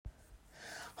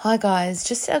Hi guys,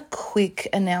 just a quick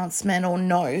announcement or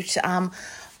note.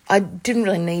 I didn't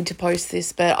really need to post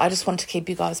this, but I just want to keep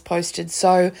you guys posted.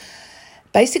 So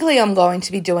basically I'm going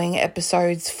to be doing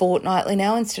episodes fortnightly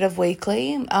now instead of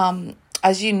weekly.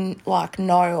 As you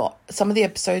know, some of the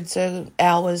episodes are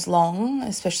hours long,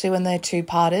 especially when they're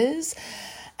two-parters.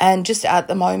 And just at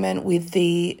the moment with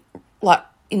the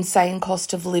insane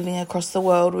cost of living across the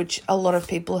world, which a lot of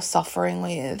people are suffering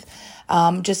with,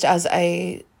 just as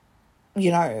a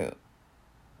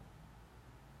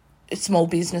small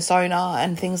business owner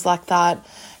and things like that,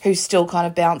 who's still kind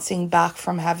of bouncing back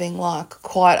from having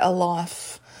quite a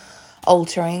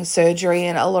life-altering surgery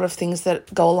and a lot of things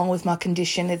that go along with my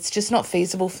condition. It's just not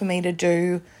feasible for me to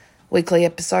do weekly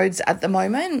episodes at the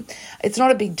moment. It's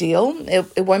not a big deal.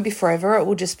 It won't be forever. It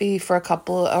will just be for a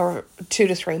couple or 2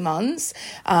 to 3 months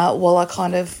while I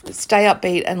kind of stay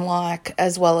upbeat and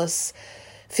as well as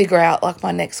figure out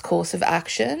my next course of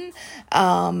action.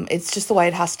 It's just the way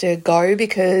it has to go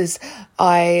because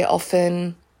I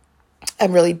often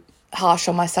am really harsh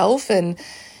on myself, and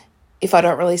if I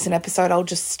don't release an episode, I'll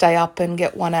just stay up and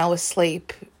get 1 hour's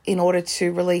sleep in order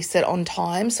to release it on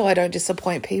time so I don't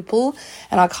disappoint people,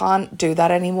 and I can't do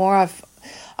that anymore.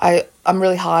 I'm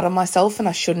really hard on myself, and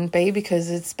I shouldn't be,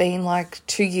 because it's been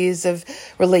 2 years of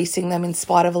releasing them in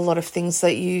spite of a lot of things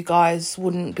that you guys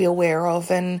wouldn't be aware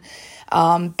of, and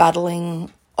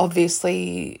battling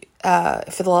obviously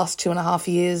for the last 2.5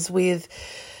 years with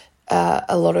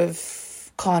a lot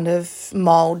of kind of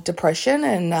mild depression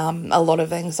and a lot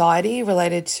of anxiety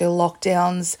related to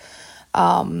lockdowns,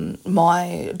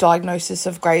 my diagnosis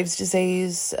of Graves'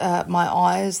 disease, my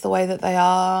eyes, the way that they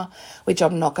are, which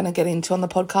I'm not going to get into on the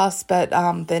podcast, but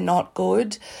they're not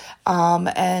good,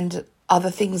 and other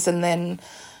things. And then,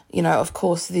 of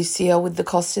course, this year with the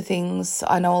cost of things,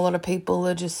 I know a lot of people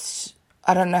are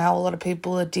I don't know how a lot of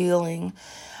people are dealing.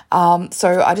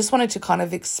 So I just wanted to kind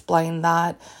of explain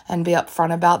that and be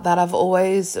upfront about that. I've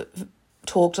always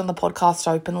talked on the podcast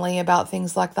openly about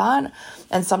things like that.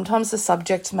 And sometimes the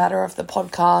subject matter of the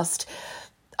podcast,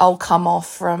 I'll come off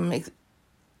from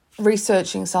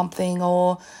researching something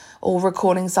or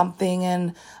recording something,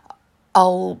 and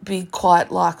I'll be quite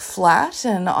flat,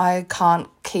 and I can't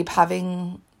keep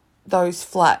having those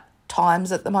flat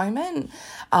times at the moment.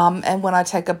 And when I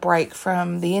take a break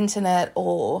from the internet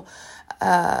or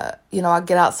I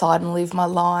get outside and live my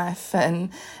life and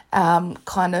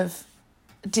kind of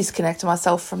disconnect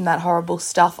myself from that horrible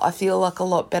stuff, I feel a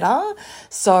lot better.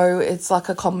 So it's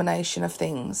a combination of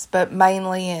things, but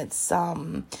mainly it's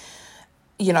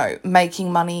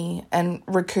making money and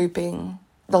recouping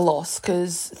the loss,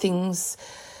 because things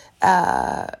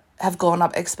have gone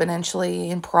up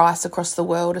exponentially in price across the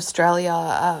world.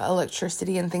 Australia,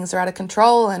 electricity and things are out of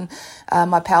control, and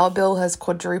my power bill has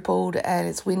quadrupled, and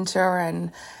it's winter,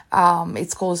 and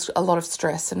it's caused a lot of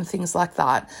stress and things like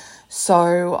that.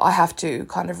 So I have to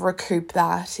kind of recoup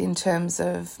that in terms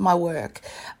of my work,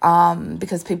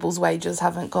 because people's wages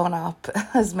haven't gone up,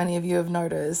 as many of you have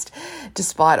noticed,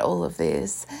 despite all of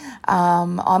this.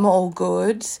 I'm all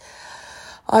good.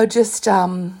 I just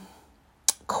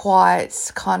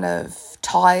quite kind of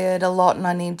tired a lot, and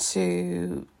I need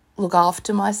to look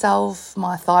after myself.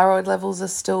 My thyroid levels are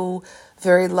still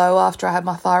very low after I had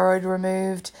my thyroid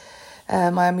removed.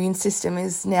 My immune system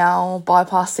is now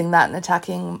bypassing that and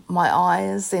attacking my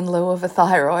eyes in lieu of a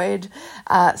thyroid.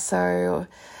 So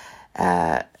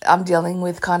I'm dealing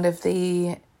with kind of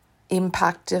the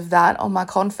impact of that on my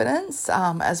confidence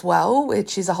as well,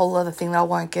 which is a whole other thing that I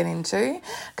won't get into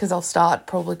because I'll start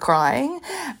probably crying.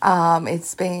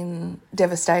 It's been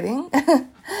devastating.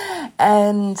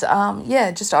 And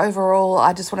just overall,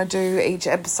 I just want to do each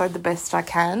episode the best I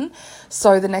can.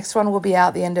 So the next one will be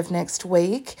out the end of next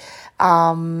week,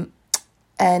 and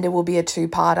it will be a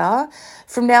 2-parter.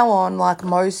 From now on,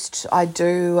 most I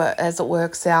do as it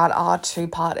works out are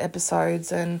 2-part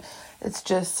episodes, and it's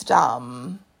just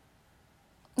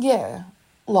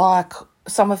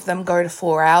some of them go to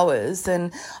 4 hours,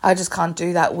 and I just can't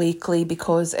do that weekly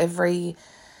because every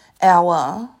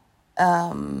hour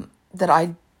that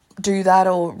I do that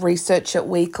or research it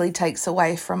weekly takes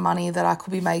away from money that I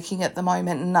could be making at the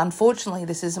moment. And unfortunately,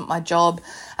 this isn't my job.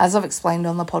 As I've explained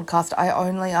on the podcast, I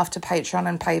only, after Patreon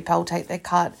and PayPal take their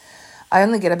cut, I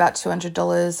only get about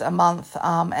 $200 a month,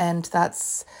 and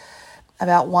that's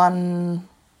about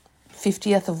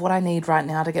 1/50th of what I need right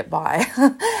now to get by.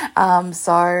 I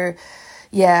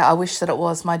wish that it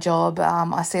was my job.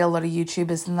 I see a lot of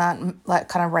YouTubers and that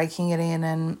kind of raking it in,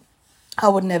 and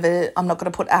I'm not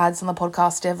going to put ads on the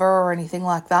podcast ever or anything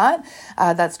like that.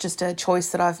 That's just a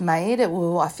choice that I've made.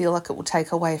 I feel like it will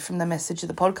take away from the message of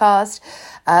the podcast.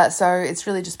 So it's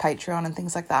really just Patreon and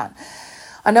things like that.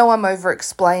 I know I'm over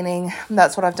explaining.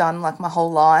 That's what I've done like my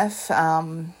whole life.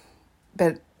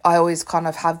 But I always kind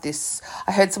of have this,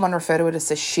 I heard someone refer to it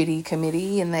as a shitty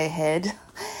committee in their head.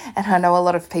 And I know a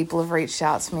lot of people have reached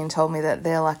out to me and told me that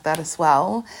they're like that as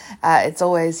well. It's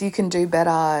always, you can do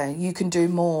better, you can do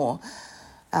more.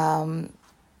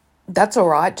 That's all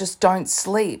right. Just don't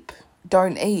sleep,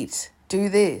 don't eat, do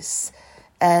this.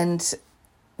 And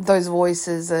those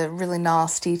voices are really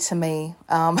nasty to me.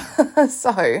 So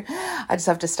I just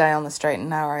have to stay on the straight and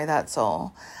narrow, that's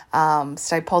all.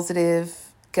 Stay positive,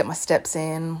 get my steps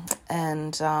in,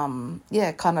 and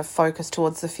kind of focus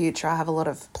towards the future. I have a lot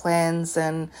of plans,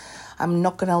 and I'm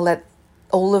not going to let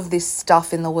all of this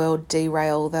stuff in the world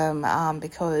derail them,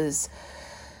 because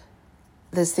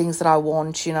there's things that I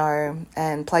want, and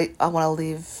I want to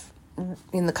live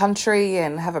in the country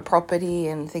and have a property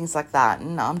and things like that,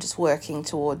 and I'm just working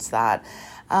towards that.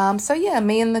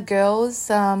 Me and the girls,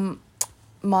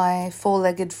 my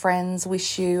four-legged friends,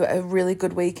 wish you a really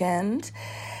good weekend.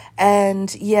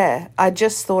 And I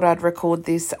just thought I'd record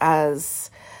this,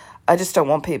 as I just don't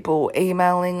want people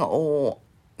emailing or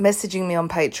messaging me on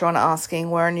Patreon asking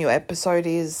where a new episode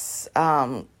is,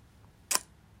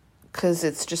 because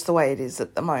it's just the way it is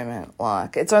at the moment.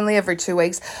 Like, it's only every 2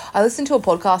 weeks. I listen to a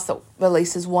podcast that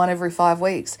releases one every 5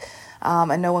 weeks,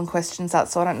 and no one questions that,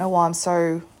 so I don't know why I'm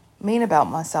so mean about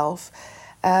myself.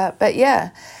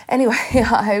 Anyway,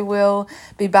 I will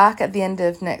be back at the end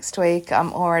of next week.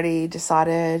 I'm already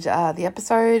decided the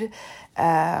episode,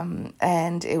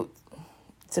 and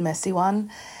it's a messy one.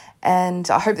 And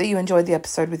I hope that you enjoyed the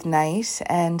episode with Nate,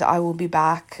 and I will be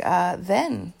back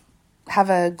then. Have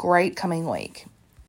a great coming week.